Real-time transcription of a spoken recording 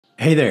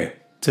Hey there!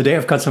 Today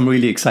I've got some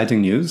really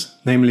exciting news.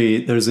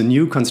 Namely, there's a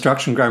new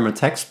construction grammar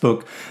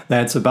textbook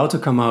that's about to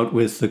come out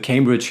with the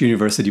Cambridge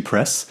University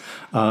Press.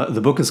 The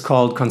book is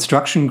called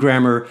Construction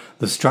Grammar,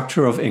 The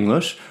Structure of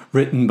English,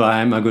 written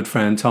by my good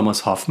friend Thomas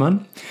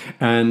Hoffmann.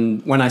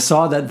 And when I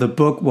saw that the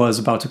book was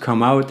about to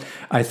come out,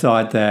 I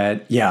thought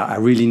that, yeah, I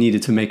really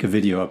needed to make a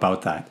video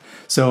about that.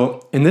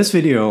 So in this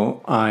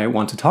video, I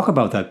want to talk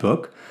about that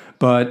book.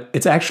 But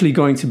it's actually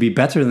going to be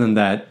better than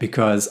that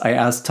because I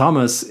asked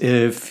Thomas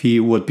if he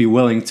would be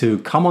willing to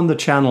come on the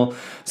channel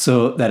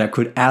so that I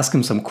could ask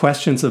him some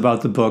questions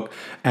about the book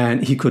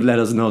and he could let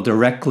us know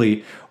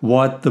directly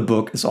what the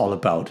book is all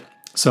about.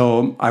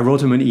 So I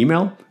wrote him an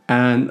email,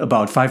 and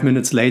about 5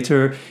 minutes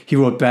later, he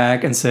wrote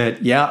back and said,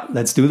 yeah,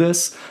 let's do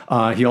this.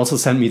 He also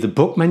sent me the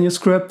book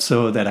manuscript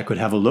so that I could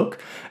have a look.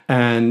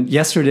 And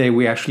yesterday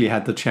we actually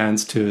had the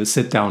chance to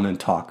sit down and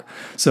talk.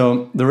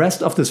 So the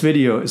rest of this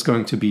video is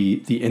going to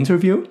be the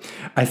interview.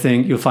 I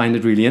think you'll find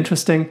it really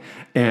interesting.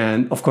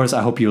 And of course,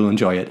 I hope you'll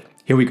enjoy it.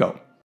 Here we go.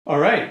 All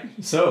right.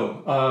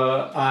 So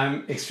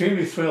I'm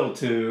extremely thrilled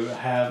to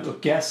have a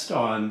guest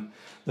on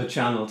the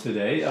channel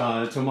today.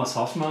 Thomas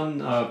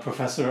Hoffmann,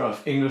 professor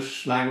of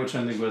English language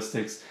and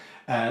linguistics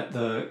at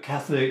the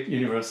Catholic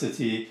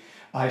University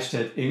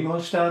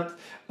Eichstätt-Ingolstadt.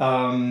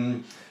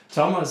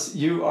 Thomas,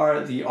 you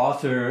are the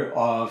author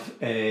of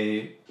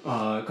a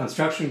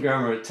construction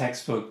grammar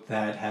textbook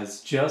that has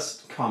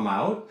just come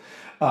out.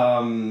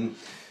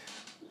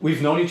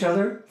 We've known each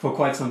other for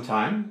quite some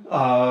time.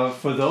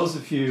 For those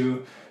of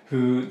you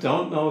who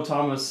don't know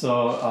Thomas,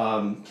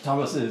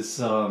 Thomas is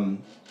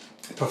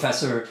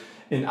professor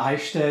in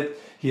Eichstätt.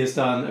 He has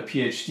done a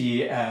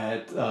PhD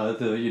at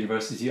the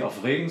University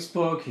of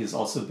Regensburg. He's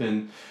also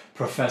been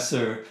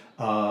professor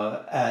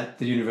at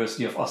the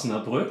University of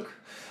Osnabrück.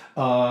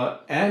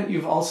 And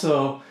you've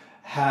also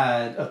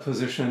had a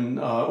position,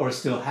 or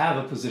still have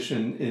a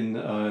position in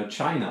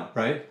China,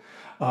 right?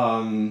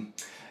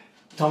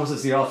 Thomas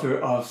is the author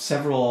of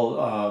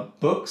several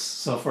books.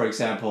 So, for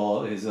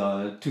example, his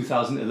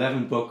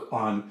 2011 book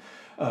on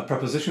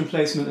preposition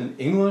placement in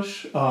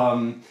English,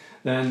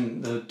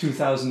 then the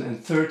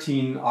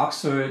 2013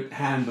 Oxford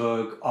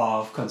Handbook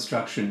of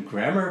Construction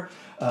Grammar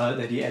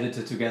that he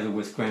edited together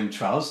with Graham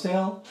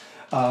Trousdale.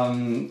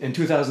 In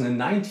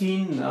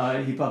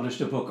 2019, he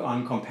published a book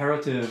on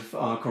comparative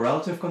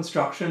correlative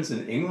constructions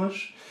in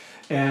English.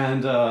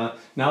 And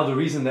now the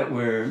reason that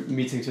we're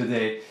meeting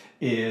today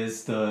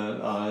is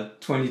the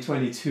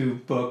 2022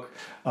 book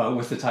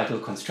with the title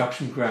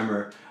Construction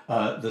Grammar,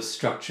 The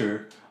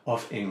Structure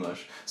of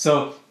English.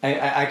 So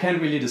I can't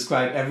really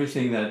describe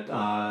everything that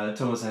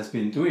Thomas has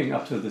been doing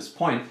up to this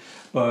point,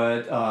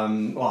 but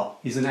well,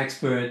 he's an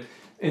expert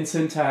in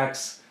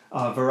syntax,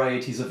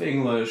 varieties of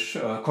English,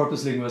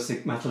 corpus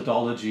linguistic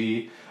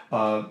methodology,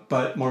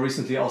 but more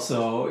recently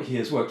also he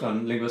has worked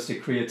on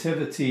linguistic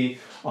creativity,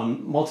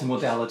 on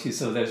multimodality,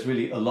 so there's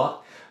really a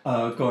lot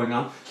going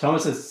on.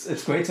 Thomas,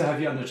 it's great to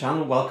have you on the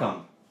channel.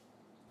 Welcome.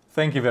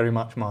 Thank you very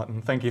much,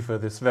 Martin. Thank you for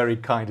this very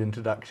kind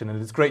introduction, and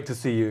it's great to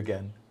see you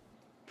again.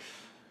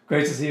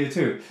 Great to see you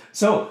too.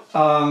 So,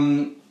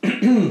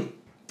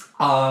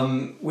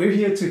 we're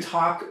here to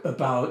talk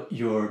about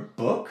your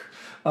book.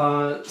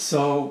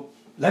 So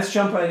let's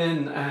jump right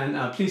in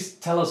and please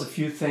tell us a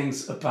few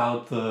things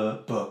about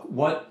the book.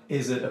 What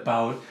is it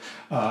about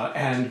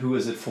and who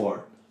is it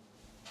for?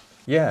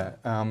 Yeah,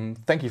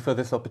 thank you for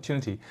this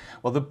opportunity.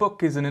 Well, the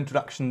book is an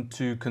introduction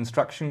to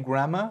construction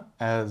grammar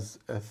as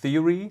a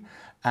theory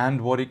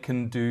and what it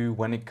can do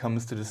when it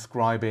comes to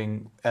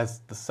describing, as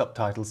the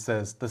subtitle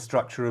says, the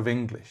structure of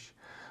English.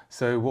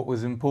 So what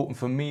was important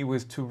for me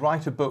was to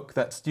write a book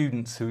that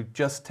students who'd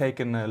just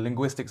taken a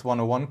Linguistics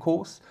 101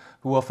 course,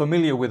 who are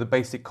familiar with the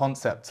basic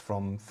concepts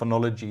from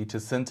phonology to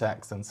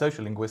syntax and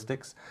social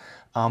linguistics,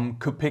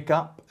 could pick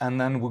up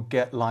and then would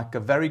get like a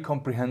very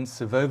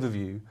comprehensive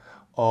overview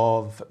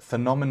of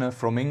phenomena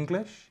from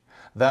English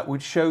that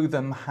would show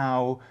them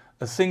how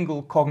a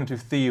single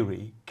cognitive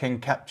theory can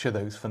capture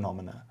those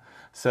phenomena.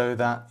 So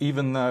that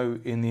even though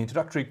in the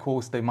introductory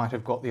course they might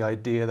have got the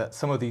idea that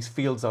some of these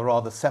fields are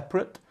rather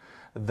separate,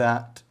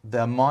 that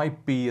there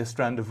might be a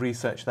strand of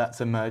research that's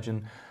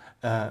emerging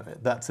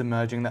that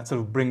sort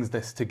of brings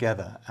this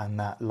together, and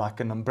that, like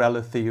an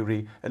umbrella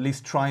theory, at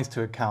least tries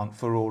to account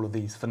for all of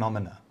these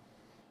phenomena.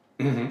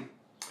 Mm-hmm.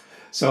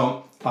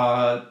 So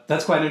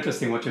that's quite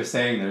interesting what you're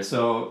saying there.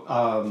 So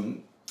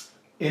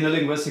in a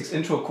linguistics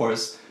intro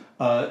course,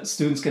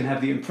 students can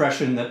have the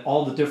impression that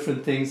all the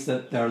different things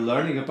that they're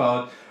learning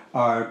about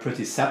are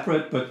pretty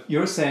separate, but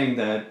you're saying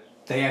that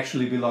they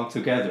actually belong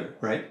together,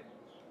 right?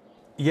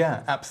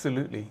 Yeah,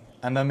 absolutely.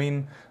 And I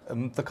mean,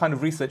 the kind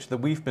of research that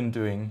we've been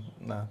doing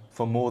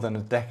for more than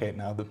a decade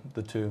now,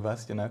 the two of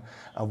us, you know,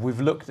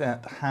 we've looked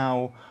at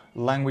how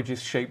language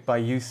is shaped by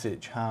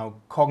usage, how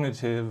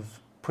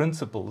cognitive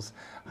principles,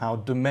 how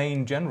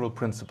domain general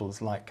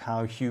principles, like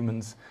how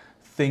humans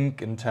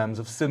think in terms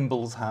of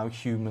symbols, how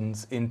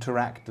humans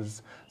interact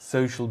as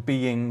social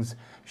beings,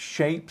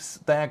 shapes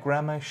their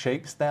grammar,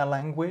 shapes their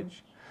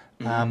language,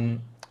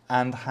 and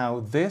how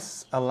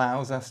this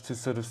allows us to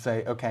sort of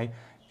say, okay,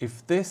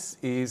 if this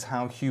is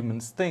how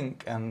humans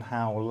think and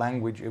how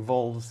language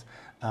evolves,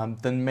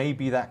 then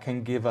maybe that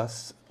can give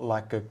us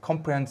like a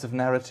comprehensive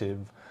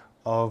narrative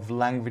of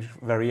language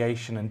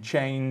variation and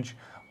change,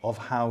 of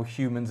how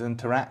humans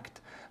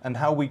interact, and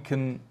how we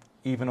can,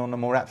 even on a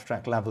more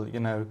abstract level,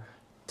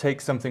 take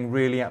something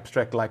really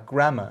abstract like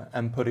grammar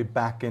and put it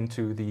back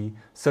into the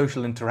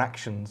social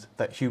interactions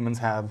that humans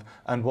have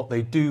and what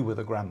they do with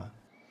a grammar.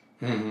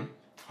 Mm-hmm.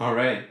 All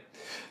right.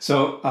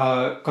 So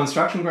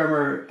construction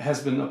grammar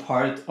has been a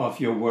part of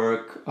your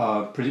work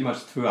pretty much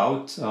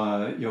throughout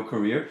your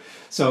career.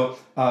 So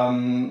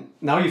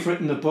now you've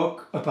written a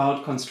book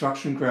about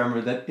construction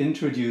grammar that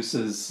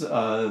introduces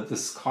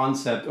this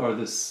concept or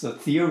this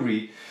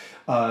theory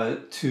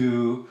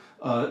to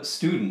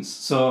students.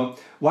 So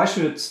why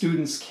should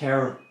students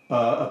care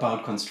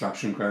about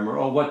construction grammar,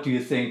 or what do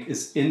you think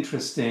is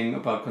interesting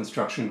about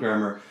construction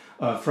grammar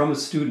from a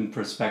student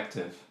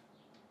perspective?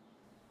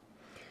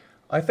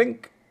 I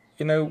think,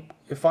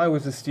 if I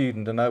was a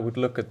student and I would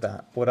look at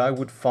that, what I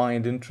would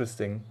find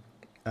interesting,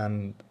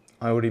 and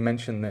I already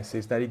mentioned this,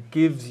 is that it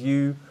gives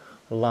you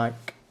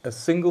like a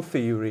single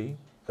theory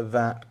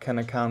that can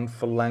account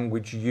for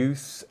language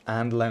use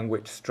and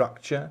language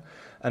structure.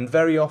 And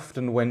very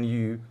often when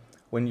you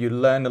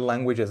learn a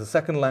language as a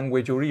second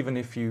language, or even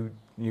if you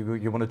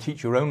want to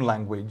teach your own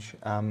language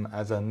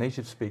as a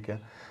native speaker,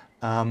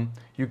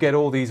 you get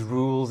all these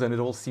rules and it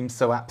all seems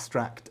so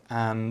abstract,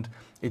 and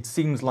it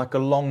seems like a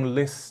long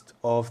list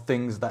of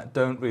things that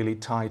don't really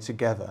tie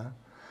together.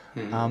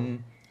 Mm-hmm.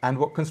 And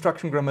what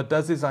construction grammar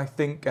does is, I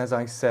think, as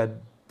I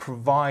said,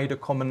 provide a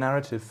common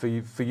narrative for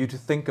you to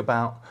think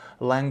about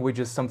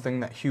language as something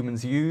that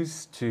humans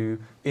use to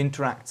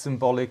interact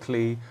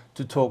symbolically,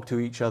 to talk to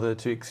each other,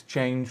 to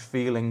exchange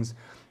feelings,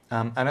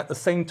 and at the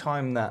same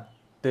time that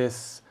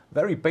this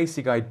very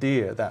basic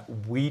idea that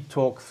we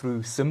talk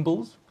through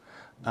symbols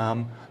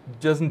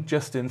doesn't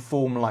just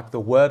inform like the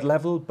word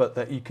level, but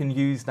that you can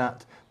use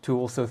that to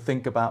also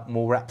think about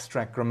more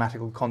abstract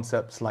grammatical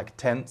concepts like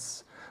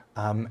tense,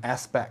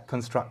 aspect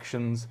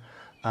constructions,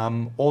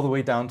 all the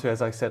way down to,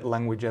 as I said,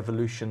 language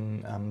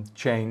evolution,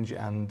 change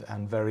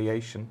and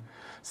variation.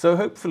 So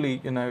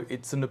hopefully,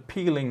 it's an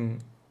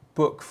appealing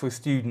book for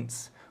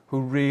students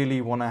who really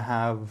want to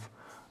have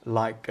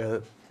like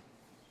a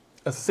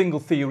single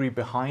theory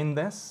behind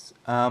this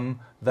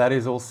that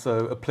is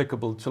also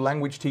applicable to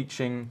language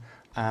teaching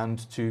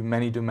and to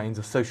many domains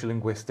of social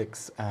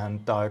linguistics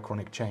and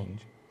diachronic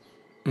change.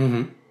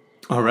 Mm-hmm.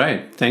 All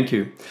right, thank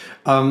you.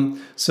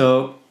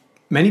 So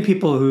many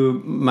people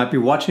who might be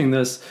watching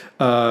this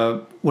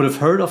would have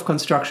heard of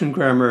construction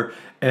grammar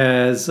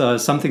as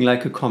something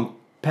like a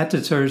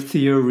competitor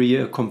theory,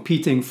 a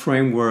competing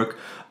framework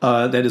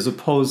that is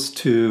opposed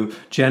to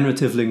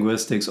generative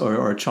linguistics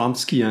or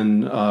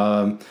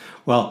Chomskyan,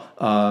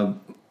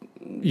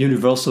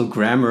 universal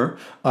grammar.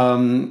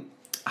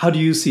 How do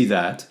you see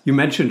that? You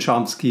mentioned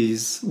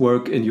Chomsky's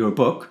work in your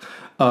book.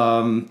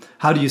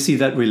 How do you see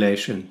that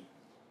relation?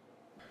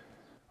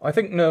 I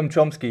think Noam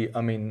Chomsky,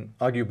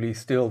 arguably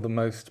still the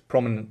most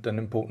prominent and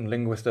important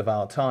linguist of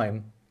our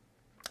time,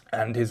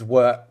 and his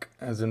work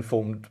has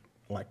informed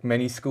like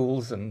many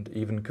schools and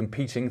even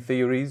competing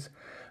theories.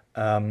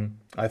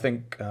 I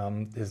think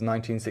his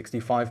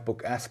 1965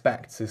 book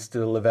Aspects is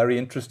still a very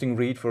interesting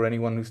read for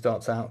anyone who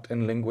starts out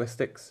in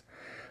linguistics.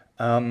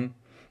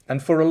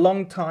 And for a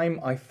long time,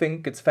 I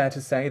think it's fair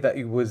to say that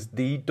it was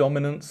the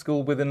dominant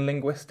school within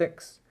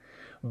linguistics.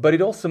 But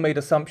it also made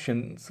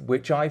assumptions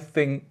which I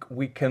think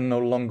we can no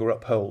longer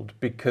uphold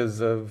because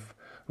of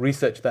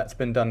research that's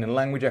been done in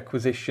language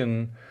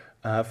acquisition.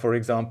 For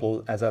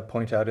example, as I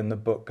point out in the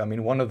book,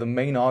 one of the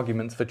main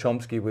arguments for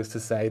Chomsky was to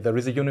say there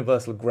is a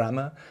universal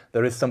grammar,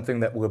 there is something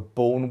that we're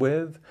born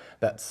with,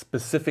 that's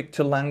specific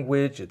to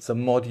language, it's a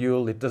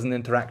module, it doesn't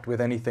interact with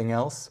anything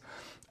else.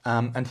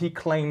 And he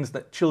claims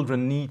that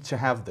children need to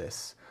have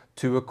this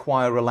to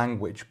acquire a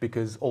language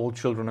because all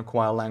children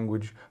acquire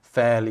language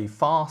fairly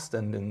fast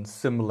and in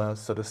similar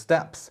sort of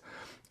steps.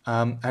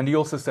 And he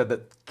also said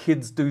that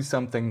kids do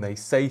something, they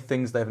say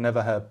things they've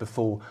never heard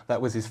before.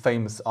 That was his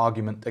famous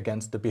argument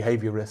against the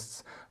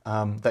behaviorists,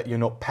 that you're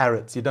not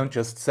parrots. You don't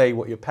just say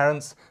what your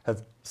parents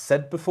have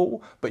said before,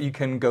 but you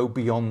can go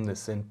beyond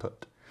this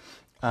input.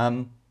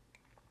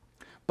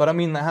 But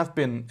there have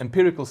been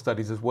empirical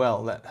studies as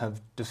well that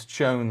have just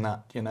shown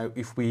that,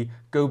 if we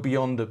go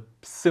beyond a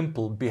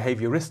simple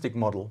behavioristic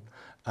model,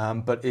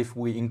 but if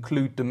we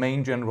include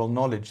domain general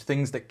knowledge,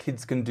 things that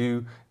kids can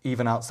do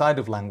even outside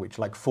of language,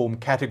 like form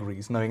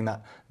categories, knowing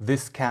that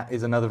this cat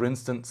is another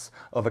instance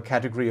of a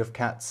category of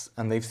cats,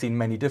 and they've seen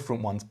many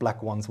different ones,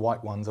 black ones,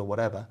 white ones, or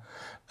whatever,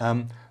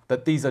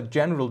 that these are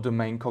general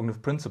domain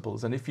cognitive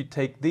principles. And if you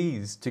take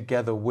these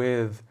together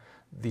with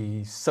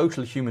the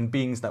social human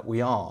beings that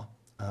we are,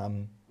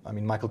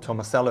 Michael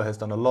Tomasello has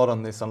done a lot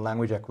on this, on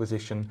language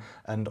acquisition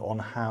and on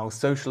how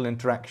social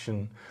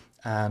interaction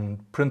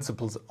and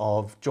principles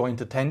of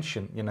joint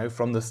attention,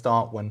 from the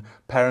start when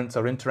parents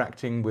are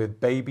interacting with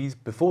babies,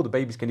 before the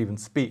babies can even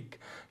speak,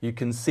 you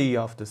can see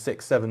after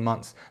 6, 7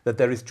 months that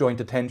there is joint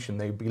attention.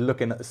 They'll be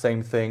looking at the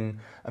same thing,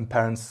 and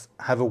parents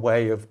have a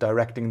way of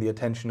directing the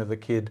attention of the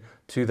kid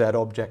to that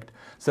object.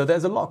 So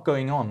there's a lot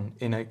going on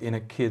in a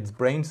kid's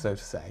brain, so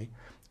to say,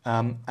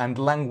 and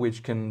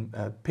language can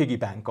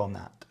piggyback on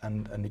that,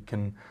 and it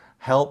can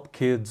help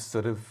kids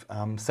sort of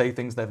say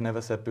things they've never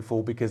said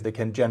before, because they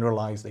can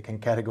generalize, they can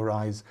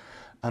categorize,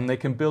 and they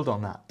can build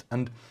on that.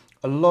 And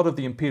a lot of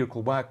the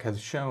empirical work has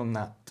shown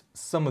that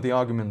some of the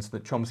arguments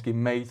that Chomsky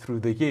made through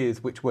the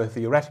years, which were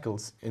theoretical,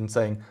 in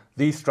saying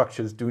these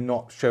structures do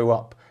not show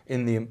up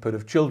in the input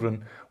of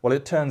children, well,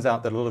 it turns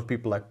out that a lot of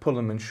people like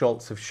Pullum and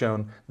Scholz have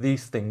shown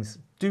these things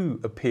do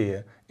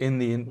appear in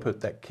the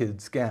input that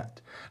kids get.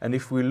 And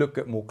if we look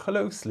at more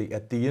closely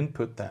at the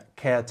input that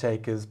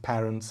caretakers,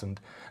 parents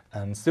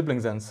and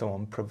siblings and so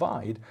on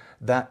provide,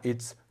 that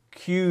it's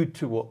cued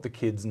to what the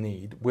kids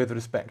need with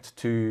respect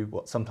to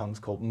what's sometimes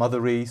called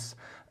motherese,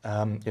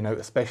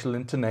 a special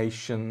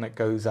intonation that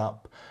goes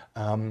up,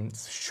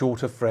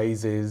 shorter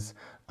phrases,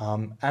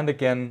 and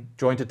again,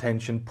 joint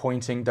attention,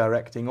 pointing,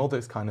 directing, all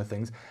those kind of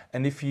things.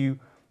 And if you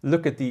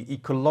look at the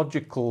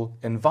ecological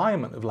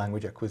environment of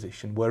language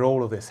acquisition, where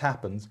all of this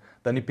happens,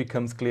 then it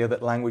becomes clear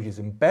that language is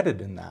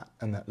embedded in that,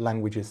 and that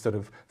language is sort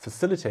of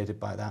facilitated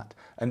by that.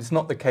 And it's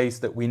not the case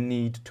that we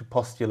need to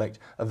postulate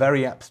a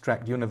very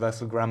abstract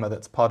universal grammar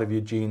that's part of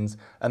your genes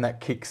and that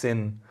kicks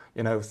in,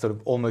 sort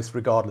of almost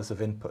regardless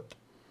of input.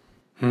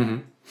 Mm-hmm.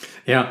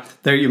 Yeah,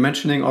 there you're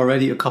mentioning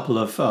already a couple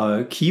of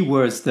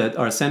keywords that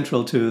are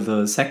central to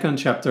the second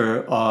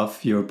chapter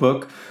of your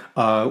book,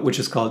 which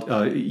is called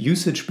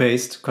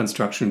usage-based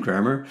construction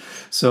grammar.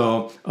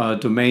 So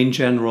domain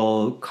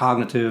general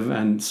cognitive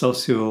and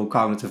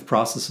socio-cognitive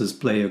processes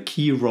play a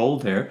key role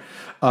there.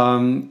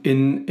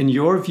 In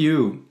your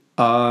view,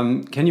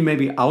 can you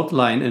maybe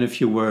outline in a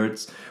few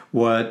words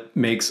what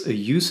makes a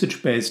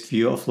usage-based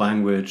view of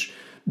language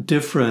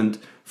different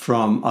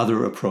from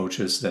other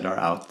approaches that are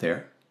out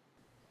there?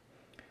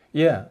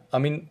 Yeah, I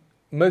mean,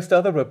 most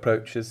other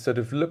approaches sort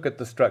of look at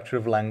the structure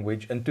of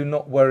language and do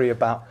not worry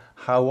about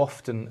how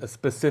often a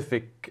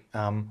specific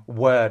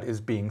word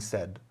is being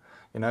said.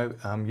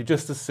 You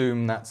just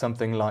assume that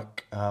something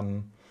like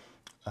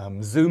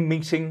Zoom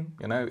meeting,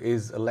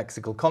 is a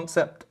lexical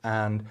concept,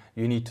 and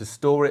you need to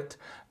store it,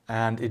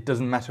 and it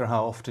doesn't matter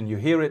how often you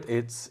hear it,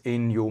 it's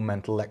in your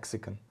mental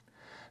lexicon.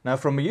 Now,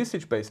 from a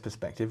usage-based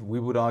perspective, we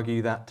would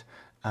argue that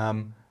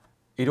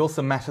it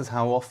also matters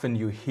how often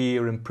you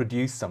hear and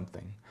produce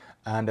something.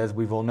 And as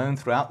we've all known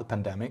throughout the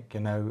pandemic,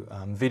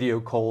 video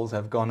calls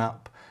have gone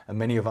up, and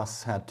many of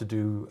us had to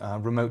do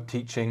remote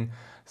teaching.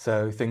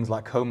 So things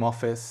like home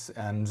office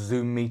and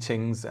Zoom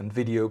meetings and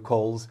video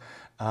calls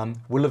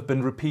will have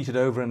been repeated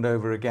over and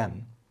over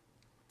again.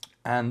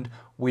 And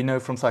we know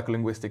from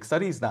psycholinguistic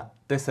studies that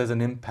this has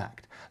an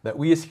impact, that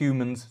we as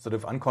humans sort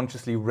of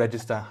unconsciously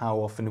register how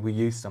often we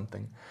use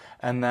something,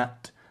 and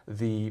that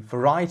the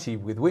variety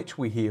with which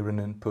we hear an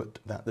input,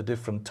 that the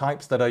different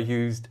types that are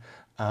used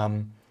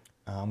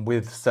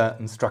with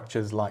certain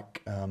structures,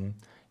 like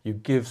you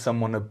give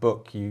someone a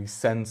book, you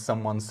send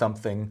someone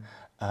something,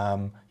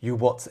 you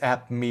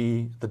WhatsApp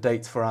me the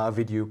dates for our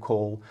video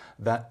call,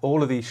 that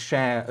all of these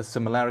share a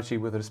similarity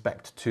with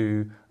respect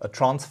to a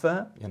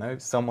transfer,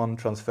 someone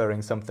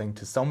transferring something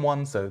to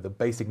someone, so the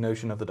basic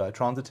notion of the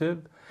ditransitive,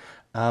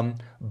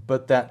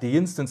 but that the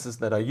instances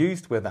that are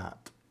used with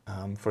that,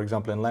 for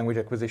example, in language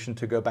acquisition,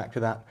 to go back to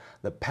that,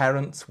 the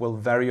parents will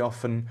very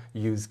often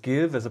use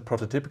give as a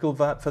prototypical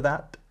verb for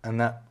that, and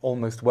that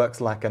almost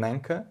works like an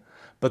anchor,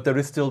 but there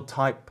is still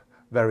type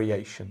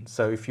variation.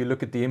 So if you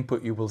look at the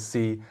input, you will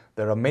see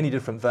there are many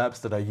different verbs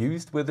that are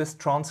used with this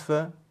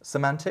transfer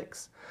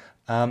semantics,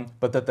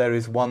 but that there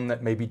is one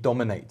that maybe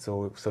dominates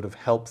or sort of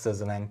helps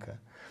as an anchor.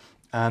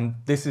 And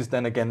this is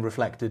then again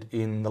reflected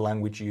in the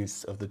language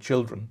use of the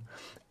children.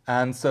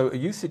 And so a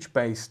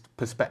usage-based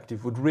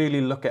perspective would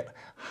really look at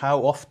how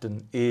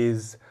often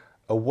is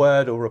a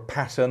word or a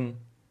pattern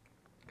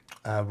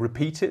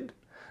repeated,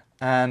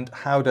 and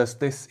how does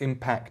this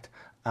impact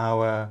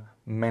our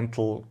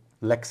mental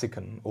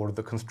lexicon, or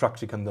the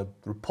constructicon, the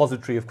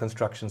repository of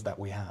constructions that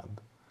we have.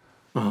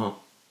 Uh-huh.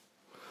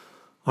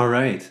 All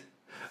right.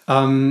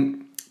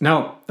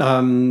 Now,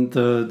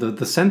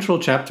 the central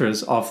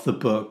chapters of the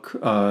book,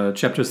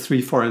 chapters 3,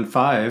 4, and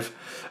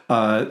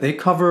 5, they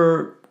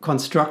cover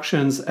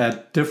constructions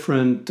at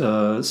different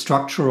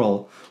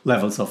structural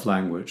levels of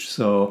language.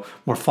 So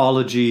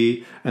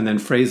morphology, and then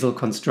phrasal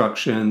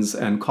constructions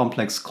and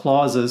complex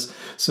clauses.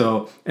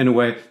 So in a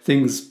way,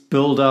 things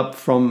build up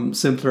from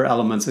simpler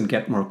elements and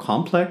get more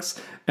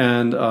complex.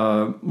 And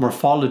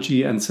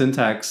morphology and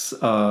syntax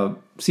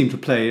seem to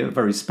play a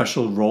very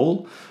special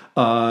role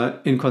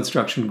in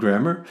construction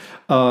grammar.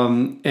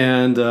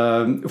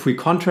 If we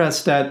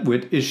contrast that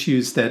with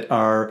issues that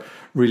are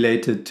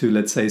related to,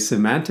 let's say,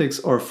 semantics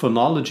or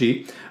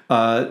phonology,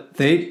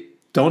 they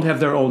don't have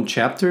their own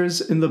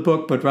chapters in the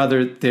book, but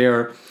rather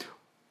they're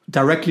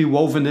directly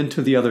woven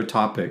into the other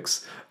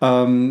topics.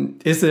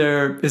 Is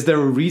there a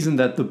reason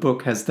that the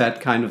book has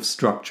that kind of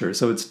structure?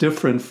 So it's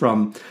different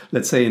from,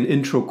 let's say, an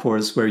intro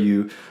course where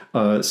you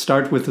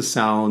start with the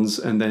sounds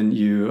and then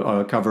you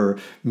cover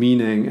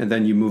meaning and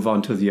then you move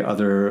on to the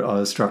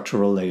other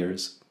structural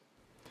layers.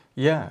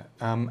 Yeah,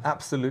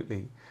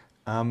 absolutely.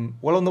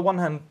 Well, on the one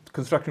hand,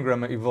 construction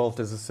grammar evolved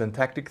as a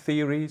syntactic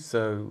theory,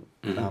 so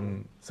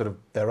sort of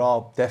there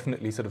are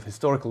definitely sort of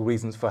historical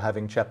reasons for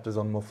having chapters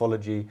on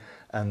morphology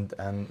and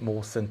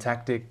more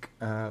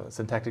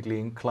syntactically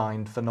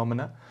inclined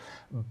phenomena.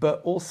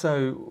 But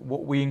also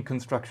what we in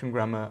construction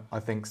grammar, I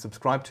think,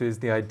 subscribe to is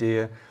the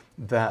idea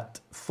that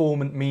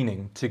form and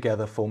meaning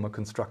together form a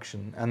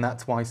construction. And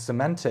that's why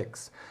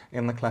semantics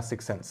in the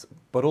classic sense,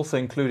 but also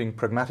including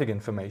pragmatic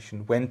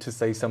information, when to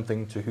say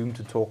something, to whom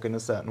to talk in a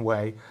certain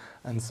way,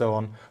 and so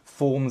on,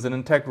 forms an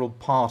integral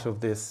part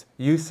of this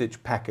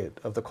usage packet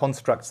of the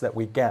constructs that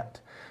we get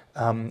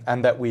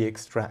and that we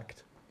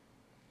extract.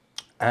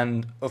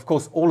 And of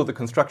course, all of the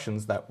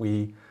constructions that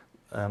we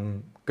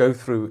go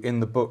through in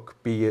the book,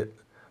 be it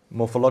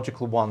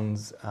morphological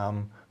ones,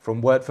 from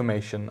word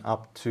formation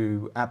up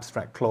to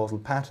abstract clausal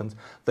patterns,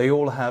 they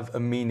all have a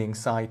meaning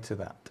side to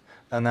that.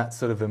 And that's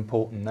sort of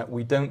important, that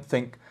we don't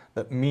think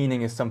that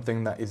meaning is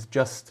something that is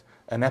just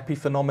an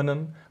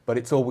epiphenomenon, but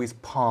it's always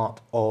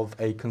part of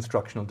a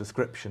constructional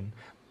description.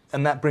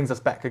 And that brings us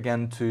back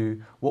again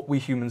to what we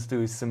humans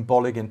do is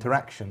symbolic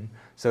interaction.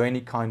 So any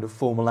kind of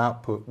formal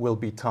output will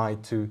be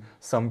tied to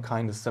some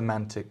kind of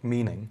semantic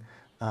meaning,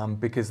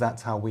 because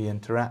that's how we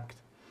interact.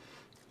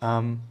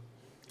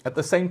 At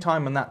the same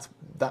time, and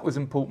that was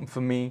important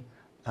for me,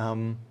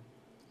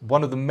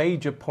 one of the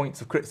major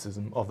points of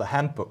criticism of the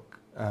handbook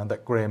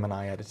that Graham and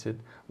I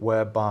edited,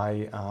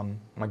 whereby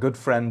my good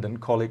friend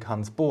and colleague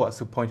Hans Boas,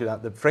 who pointed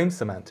out that frame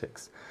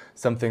semantics,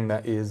 something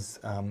that is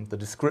the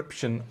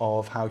description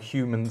of how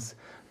humans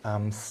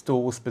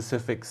store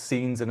specific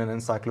scenes in an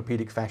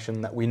encyclopedic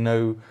fashion, that we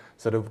know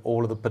sort of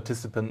all of the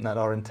participants that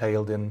are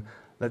entailed in,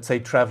 let's say,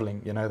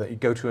 traveling, you know, that you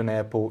go to an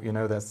airport, you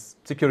know, there's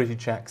security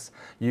checks,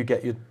 you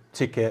get your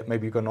ticket,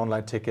 maybe you've got an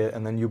online ticket,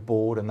 and then you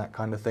board and that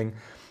kind of thing.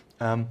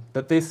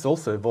 But this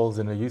also evolves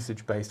in a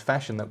usage-based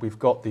fashion, that we've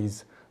got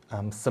these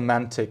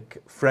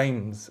semantic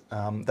frames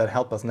that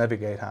help us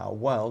navigate our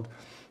world.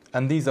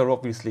 And these are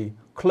obviously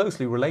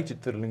closely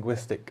related to the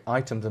linguistic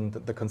items and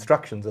the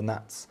constructions, and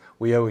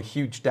we owe a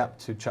huge debt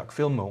to Chuck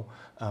Fillmore,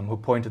 who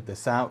pointed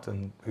this out,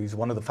 and who's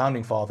one of the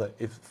founding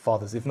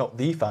fathers, if not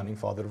the founding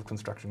father of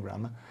construction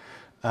grammar.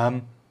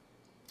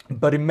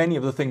 But in many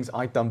of the things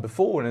I'd done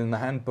before and in the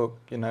handbook,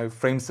 you know,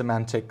 frame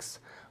semantics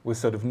was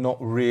sort of not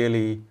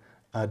really,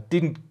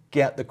 didn't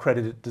get the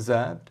credit it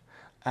deserved.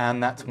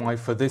 And that's why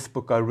for this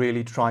book I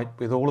really tried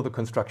with all of the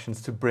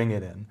constructions to bring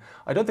it in.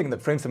 I don't think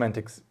that frame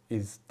semantics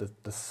is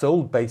the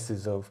sole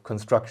basis of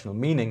constructional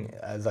meaning,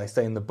 as I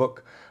say in the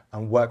book,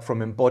 and work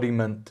from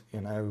embodiment,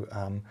 you know,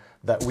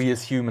 that we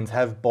as humans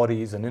have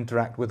bodies and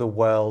interact with the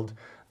world,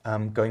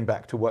 going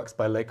back to works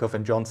by Lakoff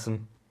and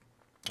Johnson,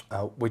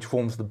 which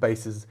forms the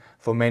basis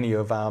for many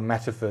of our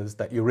metaphors,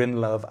 that you're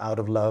in love, out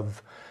of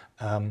love,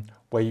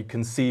 where you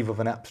conceive of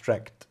an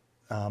abstract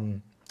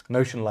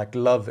notion like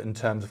love in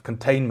terms of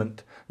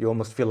containment. You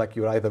almost feel like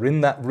you're either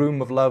in that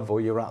room of love or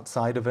you're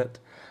outside of it.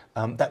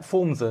 That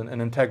forms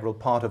an integral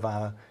part of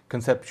our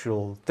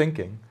conceptual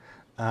thinking.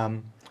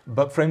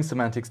 But frame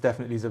semantics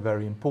definitely is a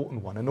very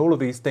important one. And all of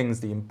these things,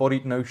 the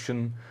embodied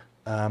notion,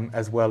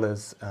 as well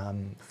as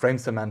frame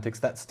semantics,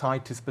 that's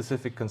tied to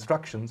specific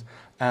constructions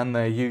and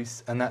their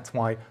use, and that's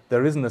why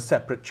there isn't a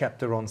separate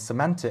chapter on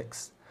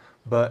semantics,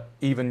 but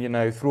even, you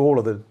know, through all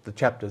of the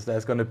chapters,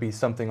 there's going to be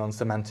something on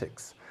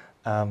semantics.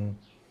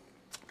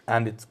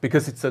 And it's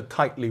because it's so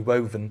tightly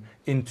woven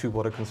into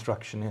what a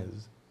construction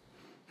is.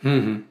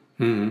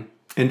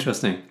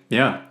 Interesting,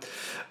 yeah.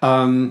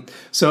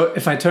 So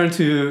if I turn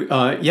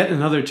to yet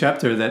another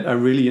chapter that I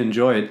really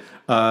enjoyed,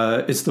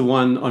 it's the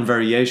one on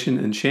variation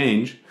and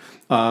change,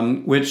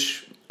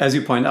 which, as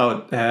you point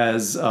out,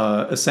 has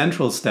a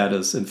central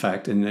status, in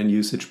fact, in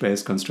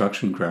usage-based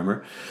construction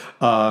grammar.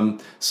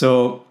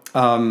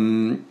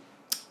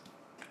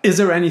 Is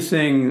there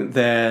anything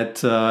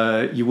that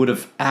you would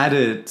have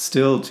added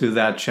still to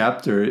that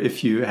chapter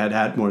if you had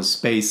had more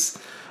space,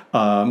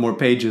 more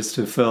pages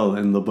to fill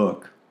in the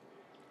book?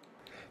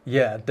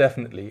 Yeah,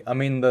 definitely. I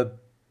mean, the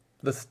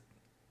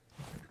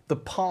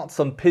parts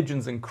on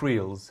pigeons and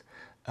creoles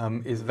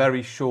is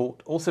very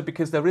short, also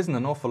because there isn't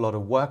an awful lot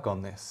of work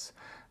on this.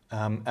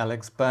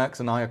 Alex Burks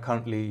and I are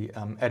currently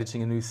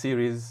editing a new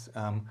series,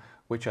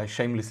 which I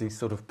shamelessly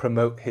sort of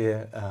promote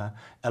here,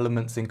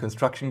 Elements in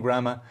Construction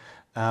Grammar.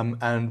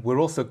 And we're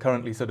also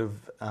currently sort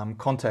of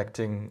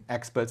contacting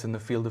experts in the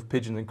field of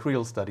pigeon and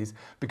creole studies,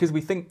 because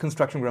we think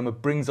construction grammar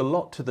brings a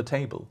lot to the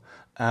table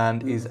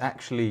and is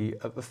actually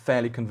a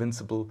fairly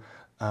convincible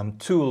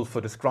tool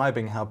for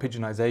describing how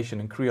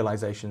pigeonization and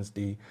creolization is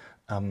the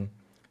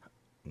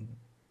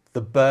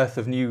the birth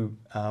of new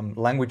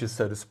languages,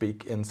 so to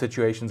speak, in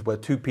situations where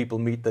two people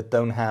meet that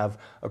don't have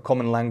a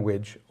common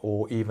language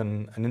or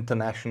even an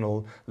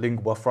international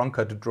lingua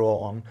franca to draw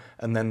on,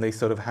 and then they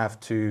sort of have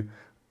to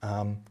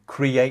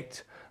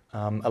create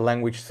a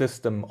language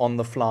system on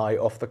the fly,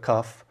 off the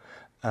cuff.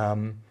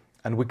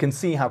 And we can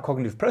see how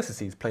cognitive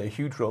processes play a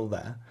huge role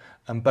there.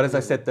 But as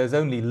I said, there's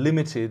only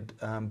limited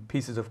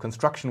pieces of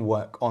construction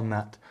work on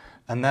that.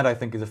 And that, I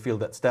think, is a field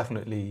that's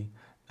definitely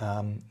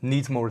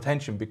needs more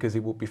attention, because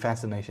it would be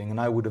fascinating. And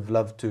I would have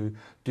loved to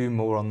do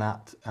more on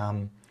that,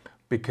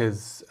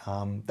 because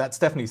that's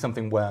definitely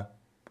something where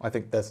I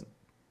think there's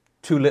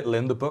too little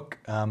in the book.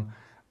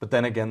 But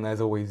then again,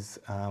 there's always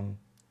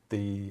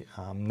the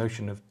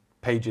notion of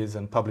pages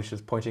and publishers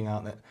pointing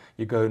out that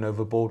you're going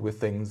overboard with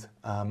things,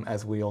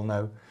 as we all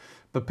know.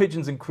 But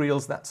pigeons and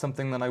creoles, that's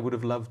something that I would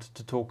have loved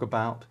to talk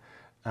about.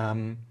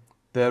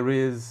 There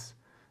is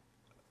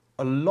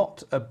a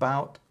lot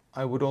about,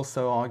 I would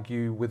also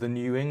argue, with the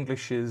new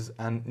Englishes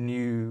and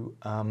new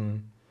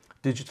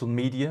digital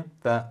media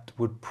that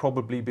would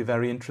probably be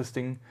very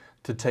interesting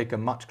to take a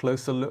much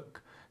closer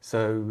look.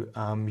 So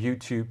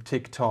YouTube,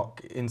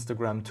 TikTok,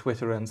 Instagram,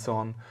 Twitter, and so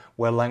on,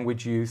 where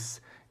language use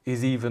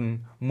is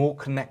even more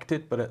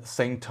connected, but at the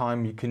same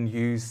time you can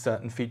use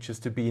certain features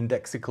to be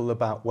indexical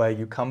about where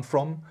you come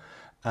from.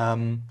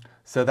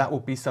 So that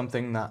would be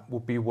something that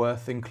would be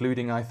worth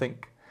including, I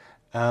think.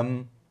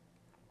 And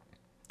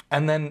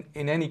then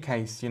in any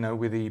case, you know,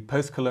 with the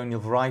post-colonial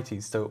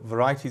varieties, so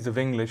varieties of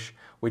English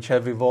which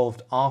have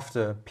evolved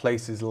after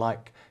places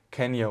like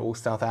Kenya or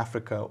South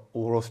Africa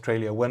or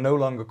Australia were no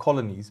longer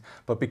colonies,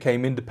 but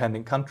became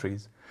independent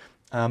countries.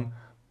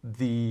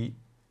 The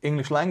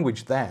English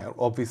language there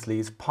obviously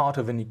is part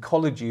of an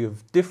ecology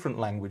of different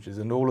languages,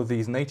 and all of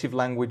these native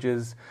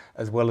languages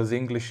as well as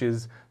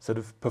Englishes sort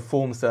of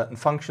perform certain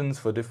functions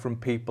for different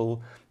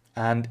people,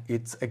 and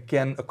it's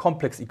again a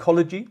complex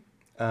ecology,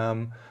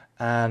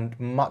 and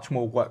much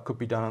more work could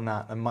be done on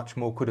that, and much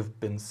more could have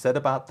been said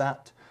about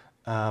that.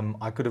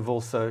 I could have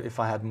also, if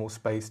I had more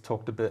space,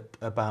 talked a bit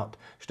about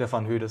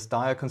Stefan Höder's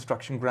dire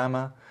construction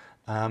grammar,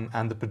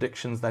 and the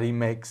predictions that he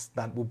makes.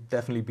 That will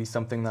definitely be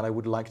something that I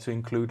would like to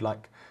include,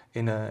 like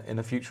in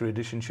a future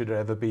edition, should there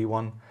ever be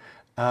one.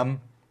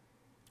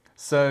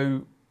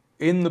 So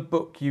in the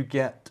book you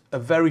get a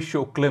very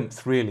short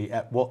glimpse really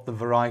at what the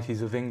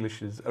varieties of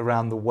Englishes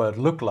around the world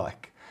look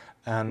like.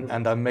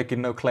 And I'm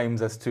making no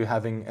claims as to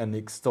having an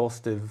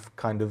exhaustive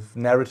kind of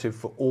narrative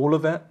for all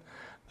of it.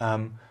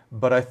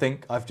 But I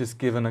think I've just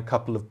given a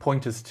couple of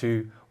pointers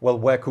to, well,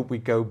 where could we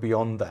go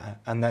beyond that?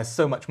 And there's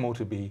so much more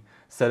to be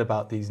said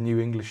about these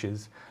new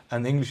Englishes,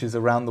 and Englishes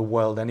around the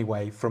world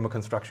anyway, from a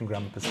construction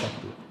grammar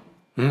perspective.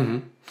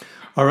 Mm-hmm.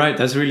 All right,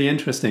 that's really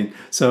interesting.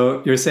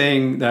 So you're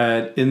saying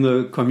that in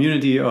the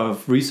community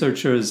of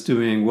researchers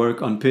doing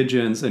work on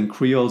pigeons and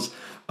creoles,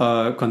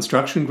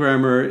 construction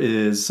grammar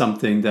is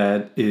something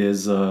that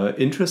is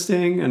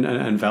interesting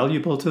and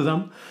valuable to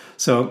them.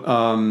 So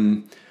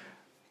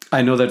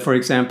I know that, for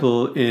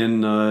example,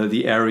 in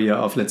the area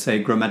of, let's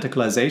say,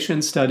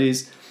 grammaticalization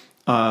studies,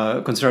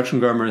 construction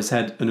grammar has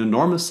had an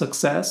enormous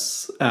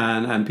success,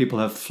 and people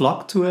have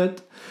flocked to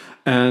it.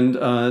 And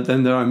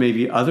then there are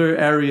maybe other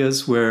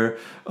areas where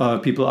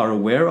people are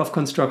aware of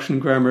construction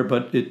grammar,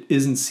 but it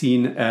isn't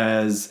seen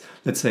as,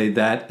 let's say,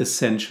 that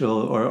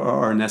essential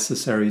or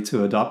necessary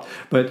to adopt.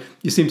 But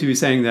you seem to be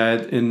saying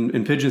that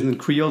in pigeons and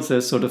creoles,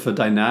 there's sort of a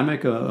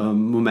dynamic, a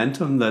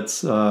momentum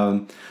that's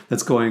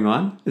going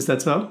on. Is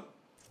that so?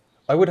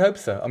 I would hope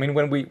so. I mean,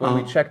 when we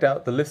checked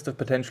out the list of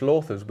potential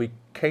authors, we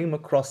came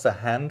across a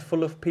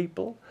handful of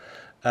people,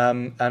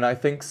 and I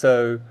think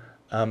so.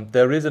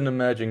 There is an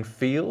emerging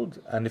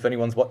field, and if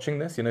anyone's watching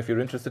this, you know, if you're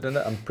interested in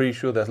it, I'm pretty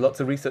sure there's lots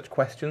of research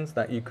questions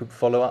that you could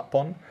follow up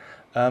on.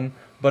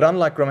 But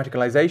unlike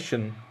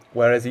grammaticalization,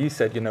 where, as you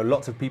said, you know,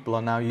 lots of people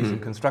are now using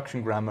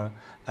construction grammar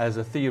as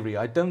a theory,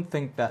 I don't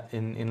think that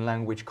in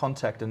language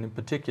contact, and in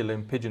particular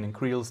in pigeon and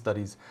creole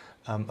studies,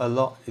 a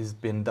lot is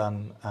being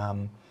done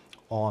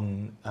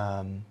on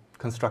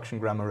construction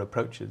grammar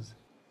approaches.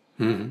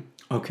 Mm-hmm.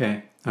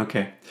 Okay.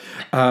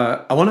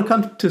 I want to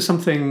come to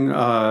something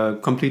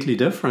completely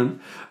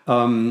different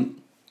that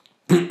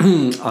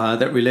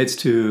relates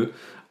to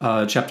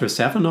chapter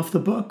 7 of the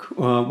book,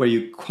 where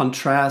you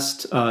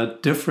contrast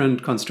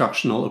different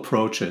constructional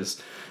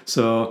approaches.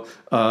 So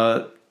there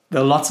are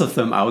lots of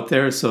them out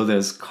there. So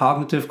there's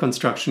cognitive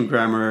construction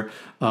grammar,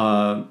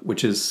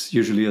 which is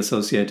usually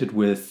associated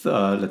with,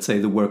 let's say,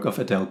 the work of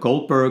Adele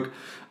Goldberg.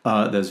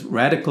 There's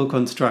radical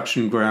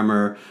construction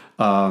grammar,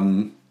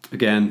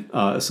 again,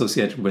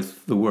 associated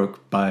with the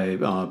work by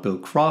Bill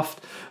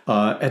Croft,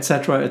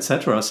 etc.,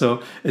 etc.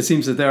 So it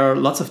seems that there are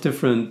lots of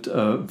different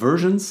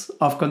versions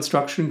of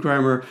construction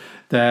grammar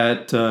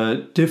that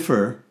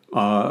differ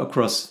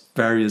across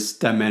various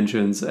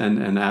dimensions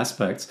and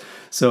aspects.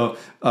 So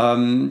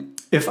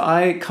if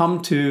I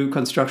come to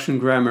construction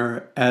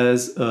grammar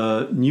as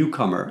a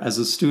newcomer, as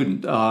a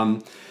student,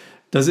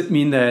 does it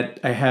mean that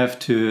I have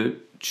to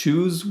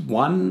choose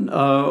one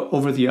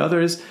over the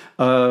others?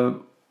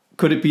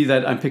 could it be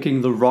that I'm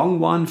picking the wrong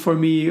one for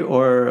me,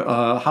 or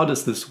how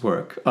does this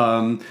work?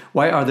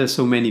 Why are there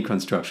so many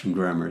construction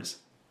grammars?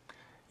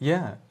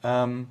 Yeah,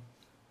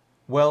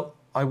 well,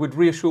 I would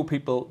reassure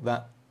people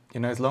that,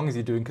 as long as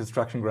you're doing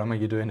construction grammar,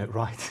 you're doing it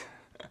right.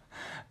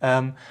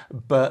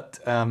 But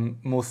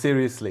more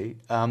seriously,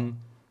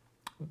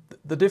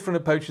 the different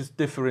approaches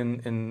differ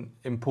in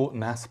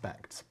important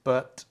aspects,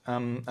 but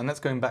and that's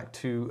going back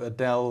to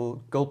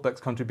Adele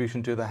Goldberg's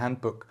contribution to the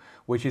handbook,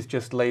 which is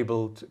just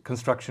labeled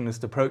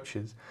constructionist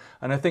approaches.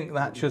 And I think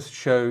that just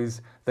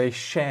shows they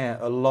share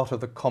a lot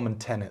of the common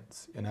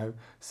tenets,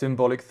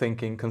 symbolic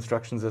thinking,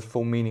 constructions as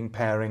full meaning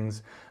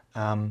pairings,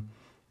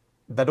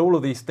 that all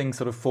of these things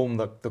sort of form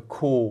the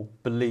core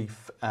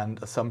belief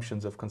and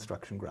assumptions of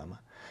construction grammar.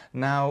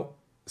 Now,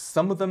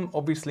 some of them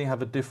obviously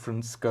have a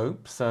different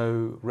scope.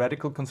 So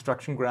radical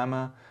construction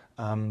grammar,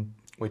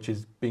 which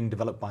is being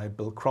developed by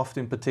Bill Croft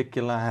in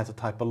particular, has a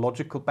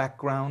typological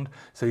background.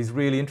 So he's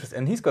really interested,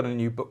 and he's got a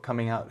new book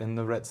coming out in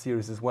the Red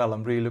series as well.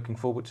 I'm really looking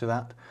forward to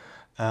that,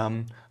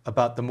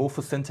 about the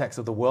morphosyntax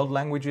of the world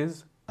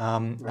languages.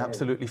 Right.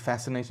 Absolutely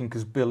fascinating,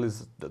 because Bill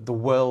is the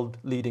world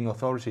leading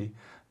authority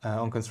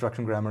on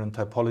construction grammar and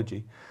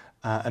typology,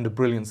 and a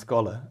brilliant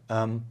scholar.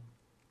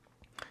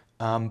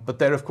 But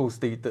there, of course,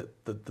 the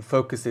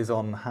focus is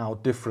on how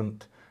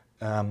different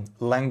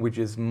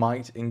languages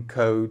might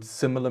encode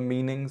similar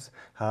meanings,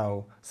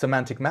 how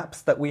semantic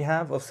maps that we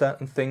have of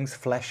certain things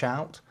flesh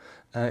out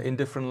in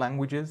different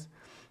languages.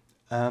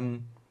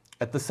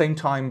 At the same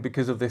time,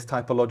 because of this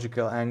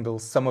typological angle,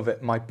 some of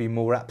it might be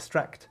more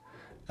abstract.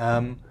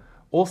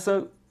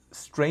 Also,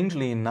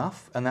 strangely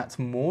enough, and that's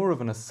more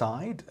of an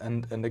aside,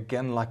 and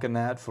again, like an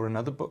ad for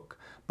another book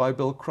by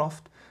Bill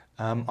Croft,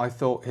 I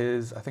thought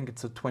I think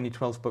it's a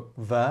 2012 book,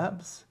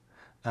 Verbs,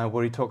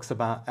 where he talks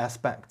about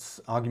aspects,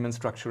 argument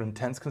structure, and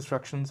tense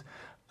constructions,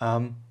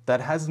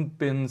 that hasn't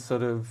been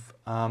sort of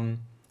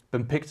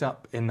been picked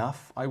up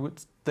enough, I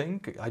would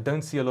think. I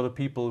don't see a lot of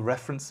people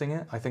referencing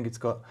it. I think it's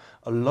got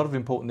a lot of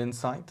important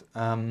insight.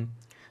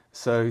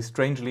 So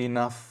strangely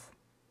enough,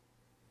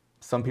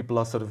 some people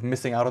are sort of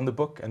missing out on the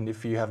book, and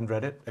if you haven't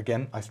read it,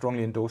 again, I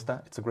strongly endorse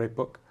that. It's a great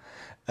book.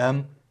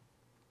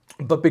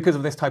 But because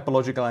of this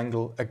typological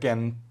angle,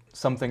 again,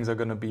 some things are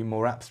going to be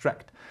more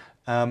abstract.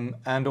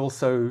 And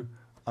also,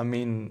 I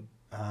mean,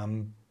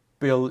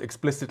 Bill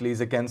explicitly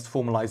is against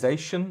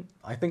formalization.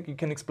 I think you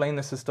can explain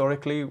this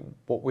historically,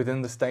 what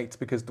within the States,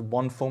 because the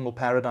one formal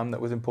paradigm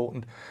that was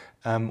important,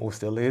 or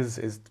still is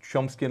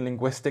Chomskyan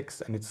linguistics,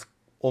 and it's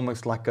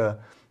almost like a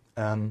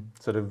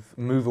sort of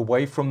move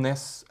away from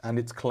this and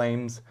its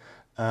claims.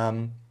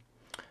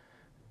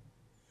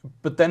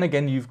 But then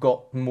again, you've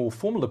got more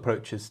formal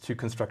approaches to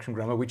construction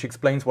grammar, which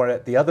explains why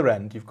at the other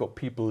end, you've got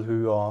people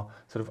who are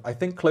sort of, I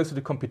think, closer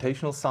to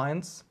computational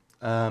science,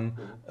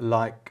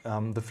 like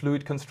the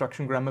fluid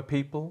construction grammar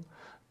people.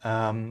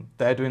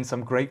 They're doing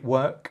some great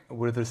work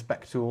with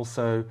respect to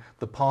also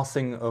the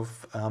passing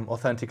of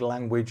authentic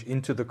language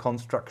into the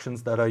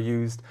constructions that are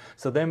used.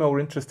 So they're more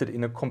interested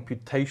in a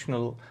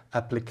computational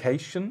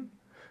application.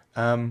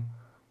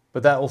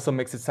 But that also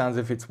makes it sound as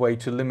if it's way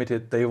too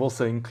limited. They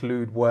also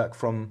include work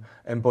from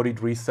embodied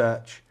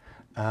research,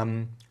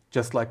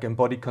 just like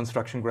embodied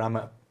construction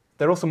grammar.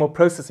 They're also more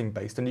processing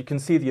based, and you can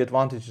see the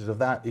advantages of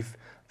that. If,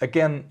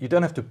 again, you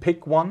don't have to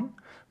pick one,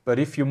 but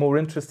if you're more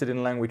interested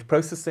in language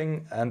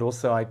processing, and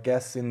also, I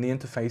guess, in the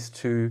interface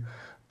to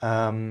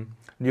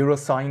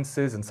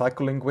neurosciences and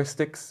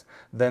psycholinguistics,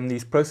 then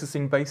these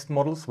processing-based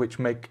models, which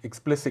make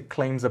explicit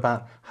claims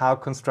about how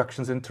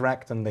constructions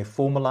interact, and they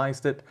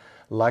formalized it,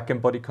 like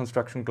embodied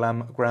construction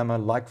grammar,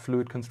 like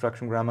fluid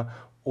construction grammar,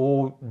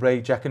 or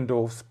Ray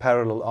Jackendorf's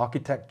parallel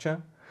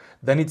architecture,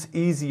 then it's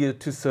easier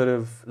to sort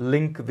of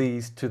link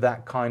these to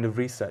that kind of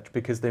research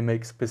because they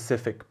make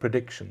specific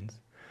predictions.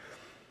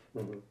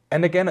 Mm-hmm.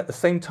 And again, at the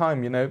same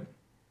time,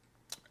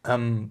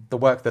 the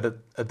work that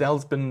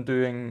Adele's been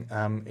doing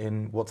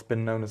in what's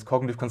been known as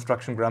cognitive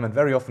construction grammar, and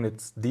very often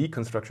it's the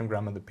construction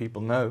grammar that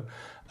people know,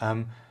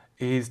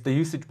 is the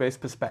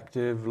usage-based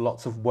perspective,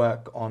 lots of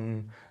work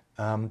on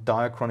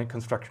diachronic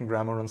construction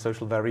grammar and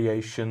social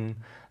variation,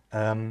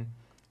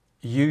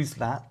 use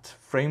that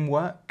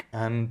framework,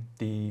 and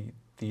the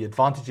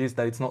advantage is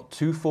that it's not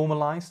too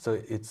formalized,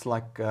 so it's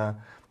like a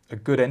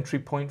good entry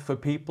point for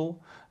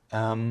people.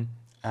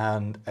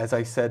 And as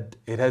I said,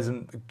 it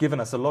hasn't given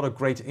us a lot of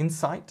great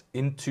insight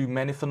into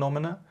many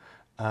phenomena.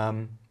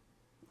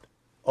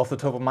 Off the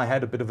top of my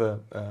head, a bit of a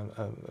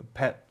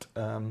pet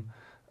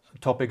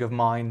topic of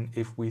mine,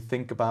 if we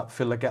think about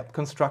filler gap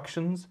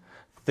constructions,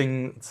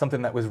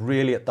 something that was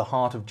really at the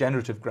heart of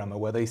generative grammar,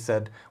 where they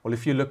said, well,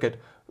 if you look at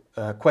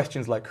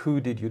questions like who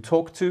did you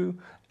talk to,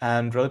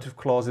 and relative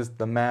clauses,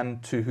 the man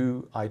to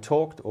who I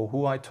talked or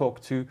who I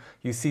talked to,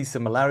 you see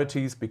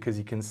similarities because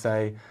you can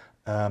say,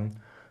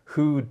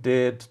 who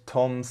did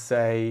Tom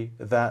say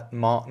that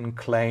Martin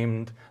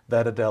claimed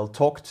that Adele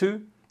talked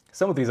to?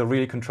 Some of these are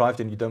really contrived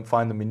and you don't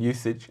find them in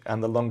usage,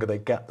 and the longer they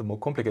get, the more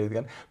complicated they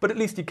get. But at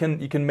least you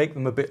can make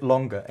them a bit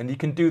longer, and you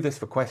can do this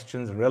for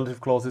questions and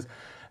relative clauses.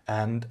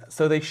 And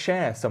so they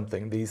share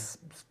something, these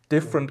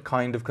different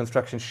kind of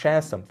constructions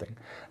share something.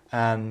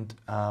 And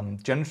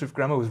generative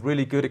grammar was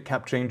really good at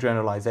capturing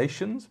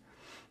generalizations.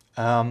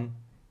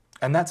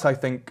 And that's, I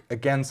think,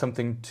 again,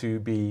 something to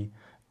be,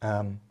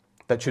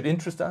 that should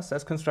interest us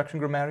as construction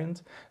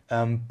grammarians.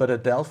 But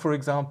Adele, for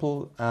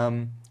example,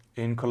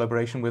 in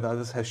collaboration with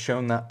others, has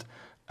shown that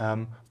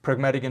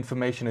pragmatic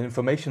information and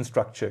information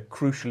structure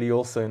crucially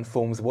also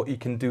informs what you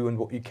can do and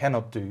what you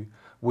cannot do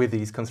with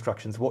these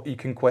constructions, what you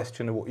can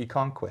question and what you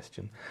can't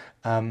question.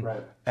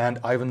 Right. And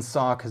Ivan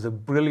Sark has a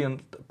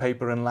brilliant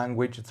paper in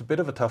Language. It's a bit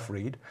of a tough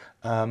read,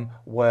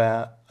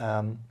 where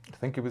I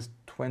think it was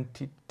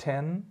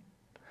 2010,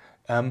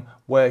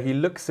 where he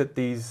looks at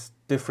these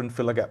different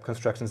filler gap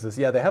constructions as,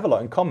 yeah, they have a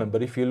lot in common,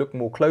 but if you look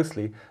more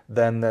closely,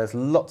 then there's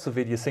lots of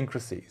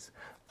idiosyncrasies.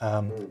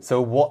 So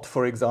what,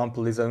 for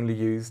example, is only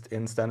used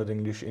in standard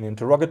English in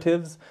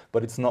interrogatives,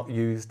 but it's not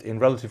used in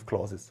relative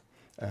clauses.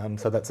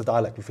 So that's a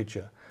dialectal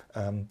feature.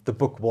 The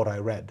book, What I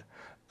Read.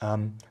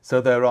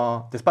 So there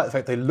are, despite the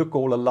fact they look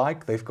all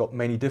alike, they've got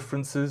many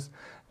differences.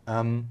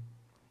 And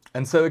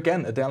so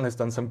again, Adele has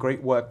done some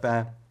great work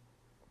there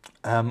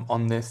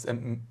on this.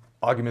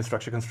 Argument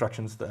structure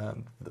constructions,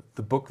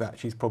 the book that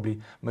she's probably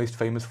most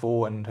famous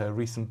for, and her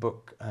recent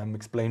book,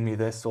 Explain Me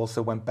This,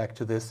 also went back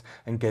to this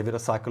and gave it a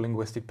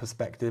psycholinguistic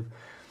perspective.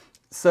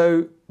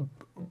 So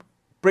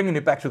bringing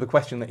it back to the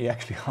question that you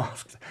actually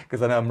asked,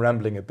 because I know I'm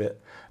rambling a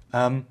bit,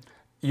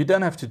 you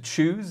don't have to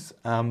choose.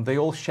 They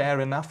all share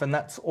enough, and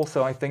that's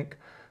also, I think,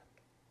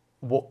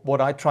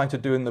 what I try to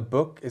do in the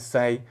book is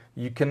say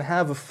you can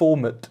have a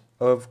format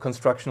of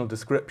constructional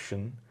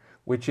description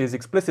which is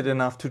explicit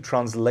enough to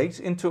translate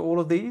into all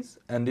of these.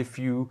 And if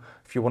you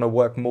want to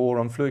work more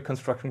on fluid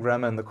construction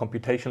grammar and the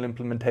computational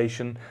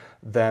implementation,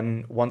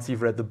 then once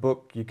you've read the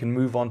book, you can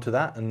move on to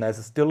that. And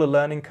there's still a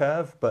learning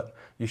curve, but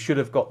you should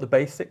have got the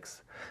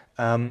basics.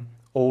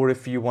 Or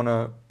if you want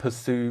to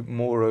pursue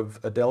more of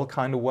Adele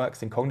kind of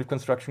works in cognitive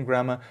construction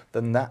grammar,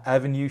 then that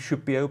avenue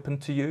should be open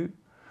to you.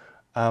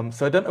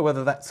 So I don't know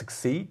whether that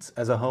succeeds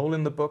as a whole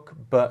in the book,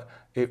 but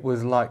it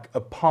was like a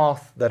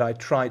path that I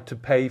tried to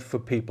pave for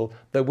people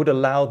that would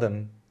allow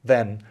them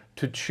then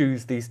to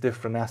choose these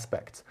different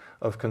aspects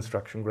of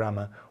construction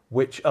grammar,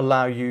 which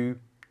allow you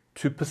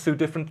to pursue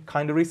different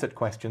kind of research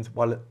questions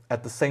while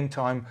at the same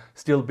time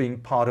still being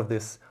part of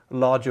this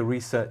larger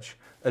research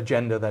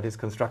agenda that is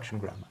construction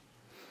grammar.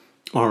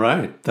 All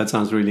right, that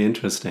sounds really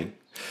interesting.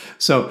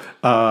 So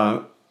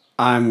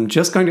I'm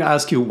just going to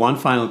ask you one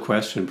final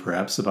question,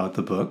 perhaps, about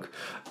the book.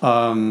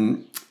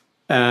 And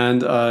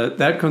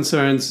that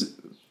concerns,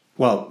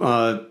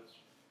 well,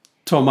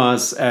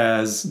 Thomas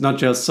as not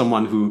just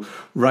someone who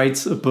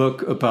writes a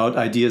book about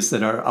ideas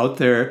that are out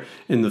there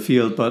in the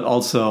field, but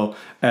also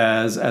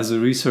as a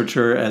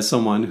researcher, as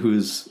someone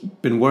who's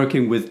been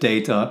working with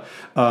data.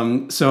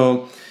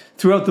 So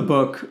throughout the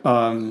book,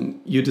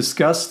 you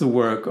discuss the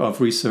work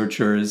of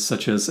researchers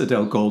such as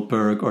Adele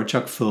Goldberg or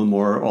Chuck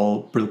Fillmore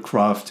or Bill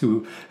Croft,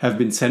 who have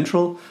been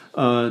central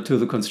to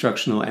the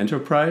constructional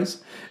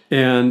enterprise.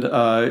 And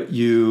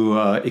you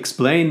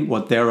explain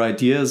what their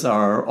ideas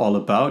are all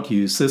about.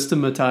 You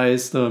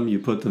systematize them, you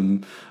put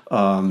them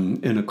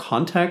in a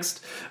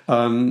context.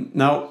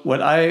 Now,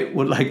 what I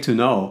would like to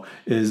know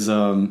is,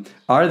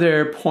 are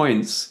there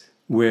points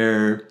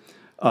where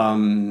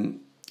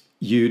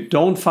you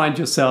don't find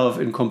yourself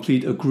in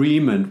complete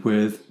agreement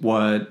with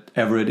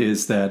whatever it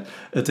is that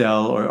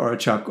Adele or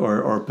Chuck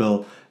or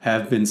Bill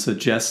have been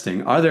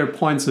suggesting? Are there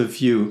points of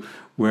view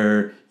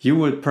where you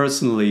would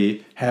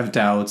personally have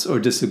doubts or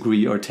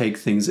disagree or take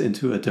things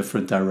into a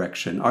different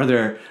direction? Are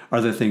there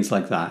things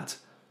like that?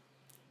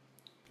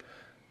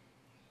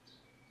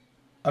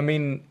 I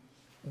mean,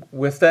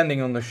 we're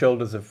standing on the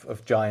shoulders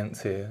of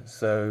giants here,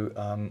 so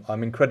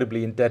I'm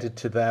incredibly indebted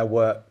to their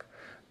work,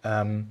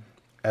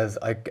 as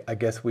I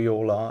guess we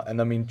all are.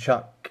 And I mean,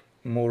 Chuck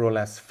more or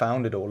less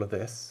founded all of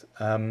this.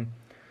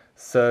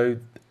 So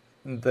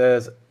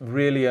there's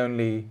really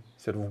only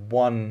sort of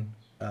one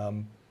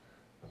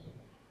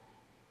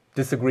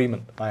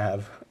disagreement I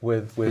have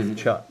with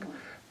Chuck.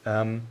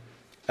 And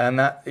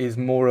that is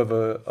more of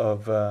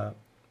a,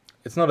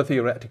 it's not a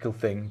theoretical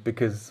thing,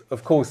 because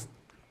of course,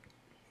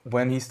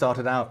 when he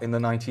started out in the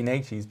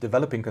 1980s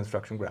developing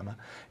construction grammar,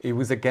 it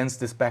was against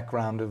this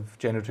background of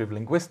generative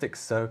linguistics.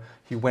 So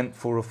he went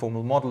for a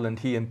formal model, and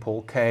he and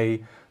Paul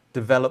Kay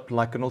developed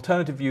like an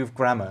alternative view of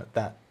grammar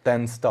that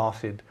then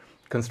started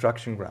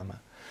construction grammar.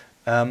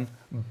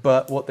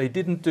 But what they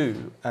didn't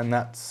do, and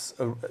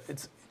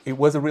it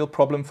was a real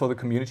problem for the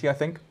community, I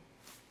think,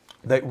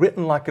 they'd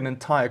written like an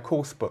entire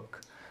course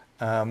book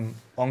on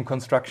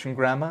construction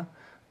grammar,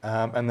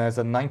 and there's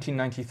a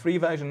 1993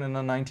 version and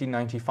a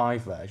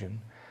 1995 version.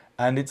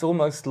 And it's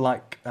almost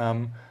like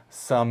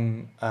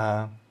some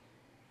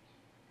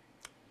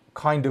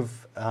kind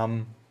of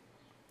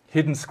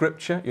hidden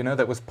scripture, you know,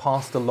 that was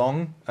passed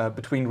along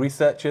between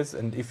researchers.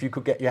 And if you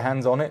could get your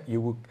hands on it,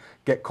 you would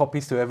get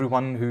copies to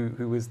everyone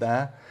who was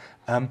there.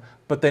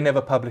 But they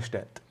never published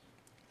it.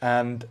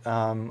 And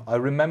I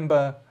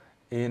remember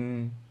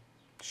in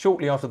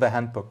shortly after the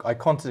handbook, I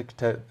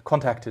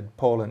contacted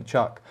Paul and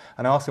Chuck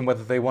and asked them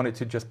whether they wanted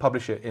to just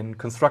publish it in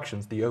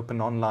Constructions, the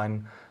open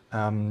online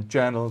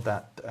journal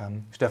that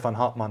Stefan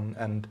Hartmann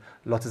and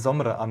Lotte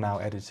Sommerer are now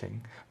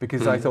editing,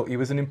 because I thought it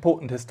was an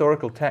important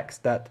historical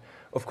text that,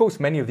 of course,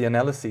 many of the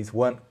analyses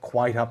weren't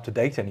quite up to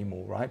date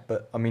anymore, right?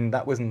 But I mean,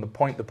 that wasn't the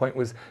point. The point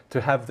was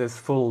to have this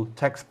full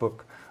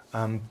textbook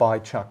by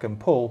Chuck and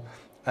Paul,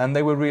 and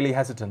they were really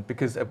hesitant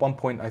because at one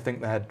point I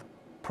think they had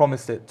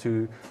promised it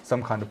to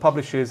some kind of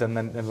publishers and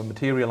then never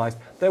materialized.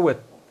 There were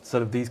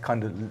sort of these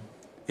kind of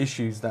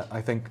issues that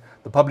I think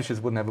the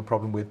publishers wouldn't have a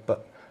problem with,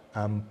 but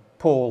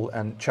Paul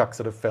and Chuck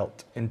sort of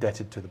felt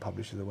indebted to the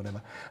publishers or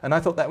whatever. And I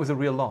thought that was a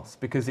real loss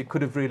because it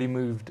could have really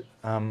moved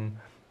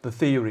the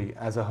theory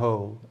as a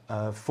whole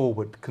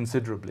forward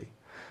considerably.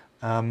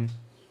 And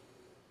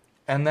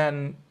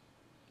then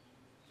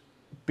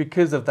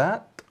because of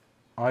that,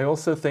 I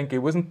also think it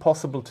wasn't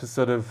possible to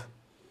sort of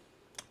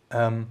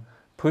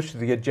push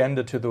the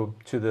agenda to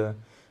the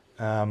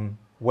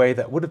way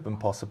that would have been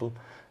possible,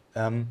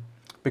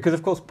 because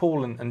of course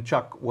Paul and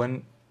Chuck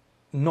were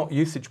not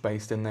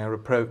usage-based in their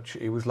approach.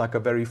 It was like a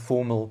very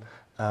formal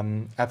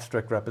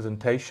abstract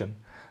representation,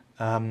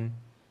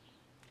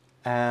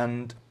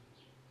 and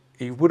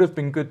it would have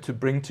been good to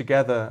bring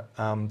together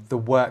the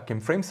work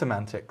in frame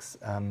semantics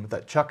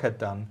that Chuck had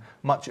done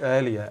much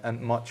earlier and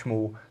much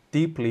more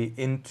deeply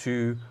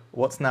into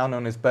what's now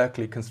known as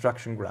Berkeley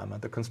construction grammar,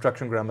 the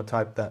construction grammar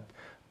type that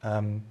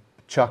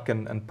Chuck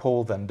and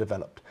Paul then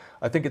developed.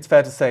 I think it's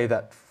fair to say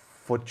that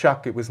for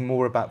Chuck it was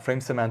more about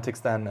frame semantics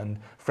then and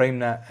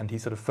FrameNet, and he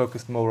sort of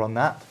focused more on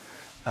that.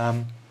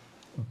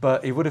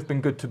 But it would have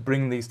been good to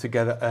bring these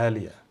together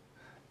earlier.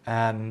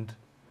 And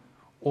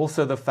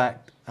also the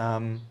fact,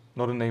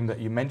 not a name that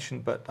you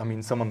mentioned, but I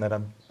mean someone that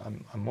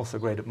I'm also a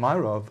great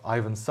admirer of,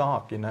 Ivan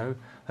Sark, you know,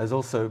 has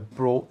also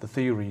brought the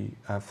theory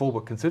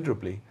forward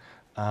considerably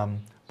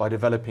by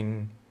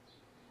developing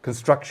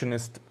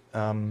constructionist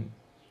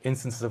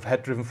instances of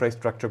head-driven phrase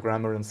structure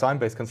grammar and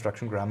sign-based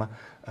construction grammar,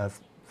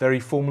 very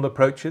formal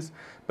approaches,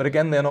 but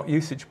again they're not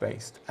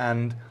usage-based,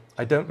 and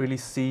I don't really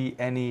see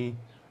any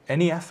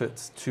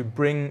efforts to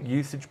bring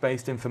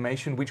usage-based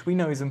information, which we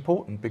know is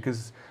important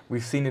because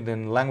we've seen it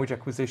in language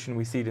acquisition,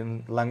 we see it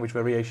in language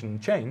variation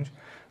and change,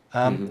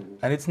 and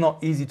it's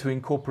not easy to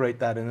incorporate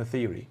that in a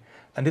theory.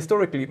 And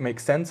historically it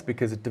makes sense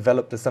because it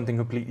developed as something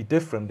completely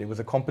different. It was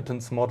a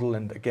competence model,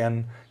 and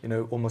again, you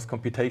know, almost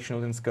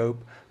computational in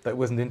scope, that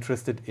wasn't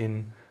interested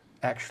in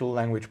actual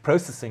language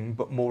processing,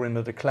 but more in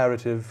a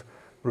declarative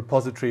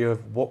repository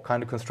of what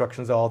kind of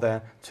constructions are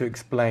there to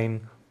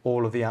explain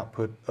all of the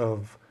output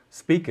of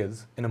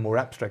speakers in a more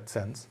abstract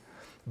sense.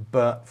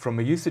 But from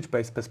a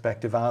usage-based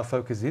perspective, our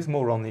focus is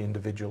more on the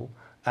individual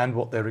and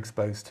what they're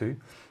exposed to.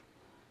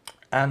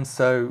 And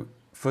so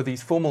for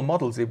these formal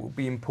models, it will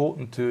be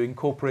important to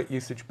incorporate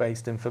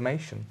usage-based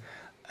information,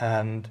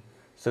 and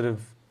sort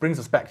of brings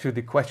us back to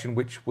the question,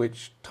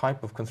 which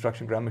type of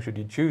construction grammar should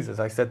you choose? As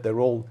I said, they're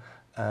all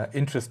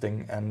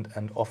interesting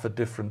and offer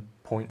different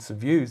points of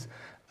views.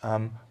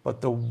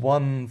 But the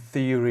one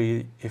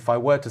theory, if I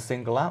were to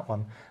single out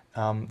one,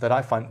 that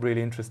I find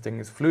really interesting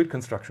is fluid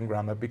construction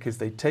grammar, because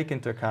they take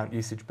into account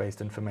usage-based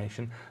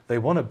information. They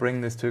want to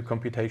bring this to a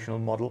computational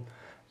model,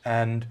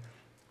 and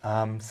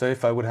so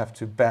if I would have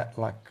to bet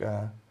like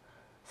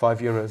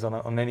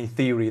 €5 on any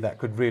theory that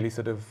could really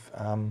sort of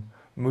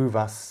move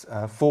us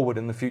forward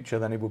in the future,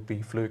 then it would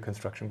be fluid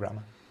construction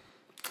grammar.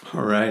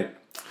 All right.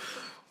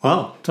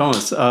 Well,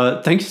 Thomas,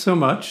 thank you so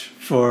much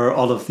for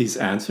all of these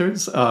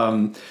answers.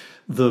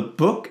 The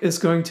book is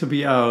going to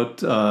be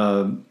out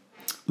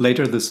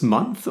later this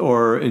month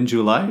or in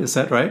July, is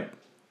that right?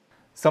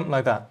 Something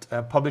like that.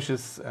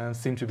 Publishers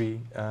seem to be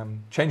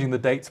changing the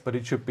dates, but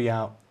it should be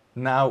out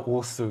now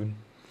or soon.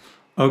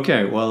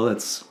 Okay, well,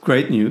 that's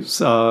great news.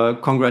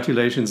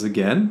 Congratulations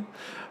again.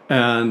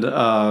 And,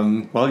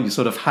 well, you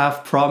sort of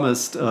have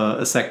promised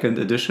a second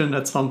edition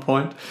at some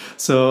point.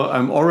 So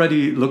I'm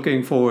already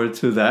looking forward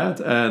to that.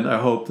 And I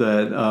hope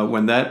that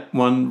when that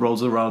one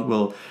rolls around,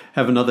 we'll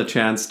have another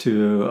chance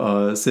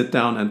to sit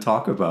down and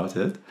talk about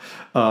it.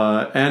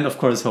 And, of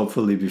course,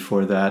 hopefully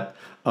before that,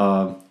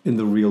 in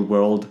the real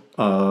world,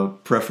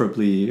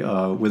 preferably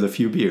with a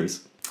few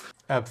beers.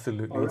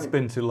 Absolutely. All It's right.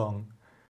 been too long.